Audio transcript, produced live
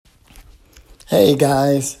Hey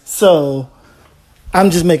guys, so I'm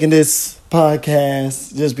just making this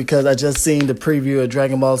podcast just because I just seen the preview of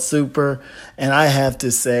Dragon Ball Super, and I have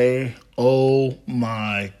to say, oh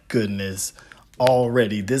my goodness,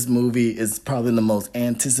 already this movie is probably the most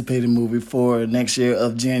anticipated movie for next year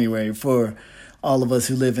of January for all of us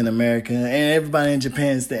who live in America, and everybody in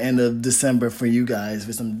Japan. It's the end of December for you guys,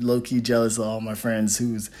 which I'm low-key jealous of all my friends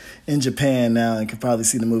who's in Japan now and can probably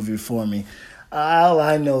see the movie before me. All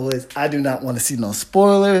I know is I do not want to see no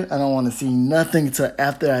spoiler. I don't want to see nothing until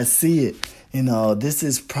after I see it. This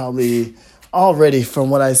is probably already from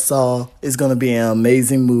what I saw is going to be an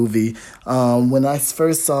amazing movie. When I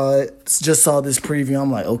first saw it, just saw this preview, I'm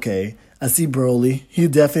like, okay, I see Broly. He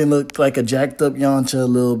definitely looked like a jacked up Yamcha a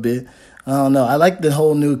little bit. I don't know. I like the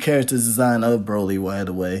whole new character design of Broly, by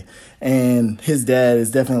the way. And his dad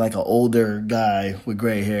is definitely like an older guy with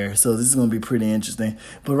gray hair. So this is going to be pretty interesting.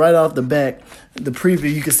 But right off the back, the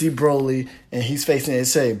preview, you can see Broly, and he's facing it.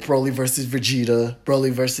 Say Broly versus Vegeta,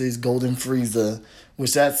 Broly versus Golden Frieza,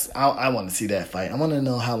 which I want to see that fight. I want to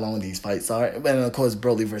know how long these fights are. And of course,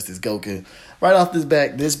 Broly versus Goku. Right off this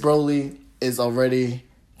back, this Broly is already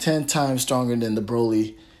 10 times stronger than the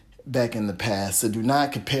Broly back in the past. So do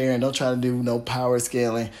not compare and don't try to do no power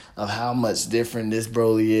scaling of how much different this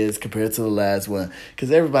Broly is compared to the last one.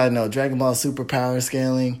 Because everybody know Dragon Ball Super power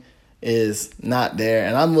scaling is not there.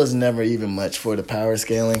 And I was never even much for the power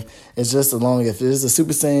scaling. It's just as long as if there's a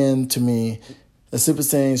Super Saiyan, to me, a Super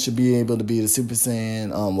Saiyan should be able to be the Super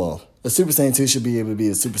Saiyan, a Super Saiyan 2 should be able to be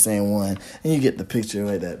the Super Saiyan 1. And you get the picture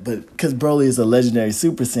like that. But because Broly is a legendary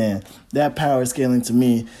Super Saiyan, that power scaling to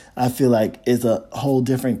me, I feel like is a whole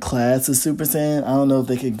different class of Super Saiyan. I don't know if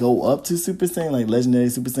they could go up to Super Saiyan, like legendary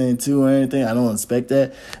Super Saiyan 2 or anything. I don't expect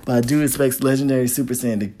that. But I do expect legendary Super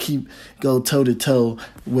Saiyan to go toe-to-toe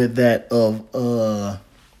with that of,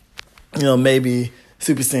 maybe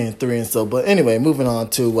Super Saiyan 3 and so. But anyway, moving on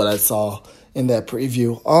to what I saw in that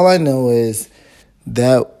preview. All I know is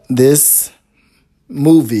that this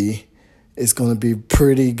movie is going to be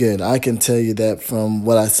pretty good. I can tell you that from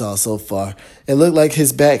what I saw so far. It looked like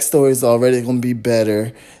his backstory is already going to be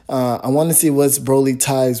better. I want to see what's Broly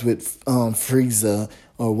ties with Frieza,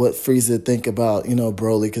 or what Frieza think about,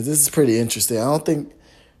 Broly, because this is pretty interesting. I don't think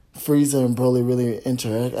Frieza and Broly really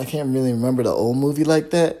interact. I can't really remember the old movie like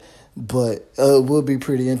that, but it will be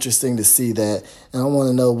pretty interesting to see that. And I want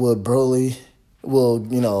to know will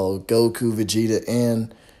Goku, Vegeta,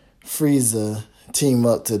 and Frieza team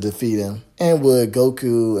up to defeat him? And would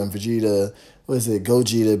Goku and Vegeta,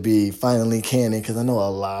 Gogeta be finally canon? Because I know a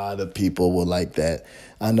lot of people will like that.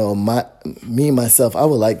 I know myself, I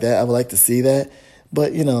would like that. I would like to see that.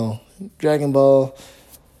 But, Dragon Ball,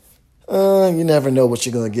 you never know what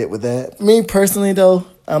you're going to get with that. Me personally, though,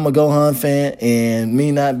 I'm a Gohan fan, and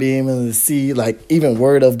me not being able to see, even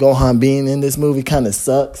word of Gohan being in this movie kind of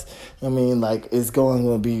sucks. I mean, it's going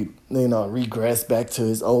to be, regress back to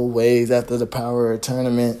his old ways after the Power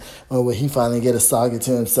Tournament, or will he finally get a saga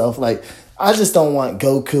to himself? I just don't want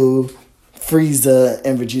Goku, Frieza,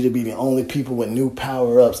 and Vegeta to be the only people with new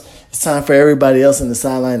power-ups. It's time for everybody else in the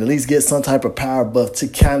sideline to at least get some type of power buff to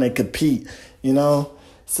kind of compete,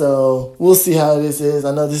 So we'll see how this is.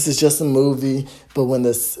 I know this is just a movie, but when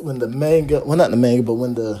the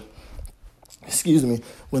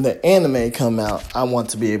anime come out, I want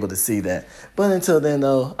to be able to see that. But until then,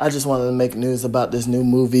 though, I just wanted to make news about this new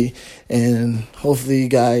movie, and hopefully you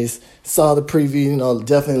guys saw the preview.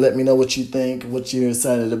 Definitely let me know what you think, what you're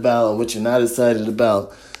excited about, what you're not excited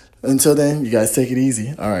about. Until then, you guys take it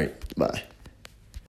easy. All right, bye.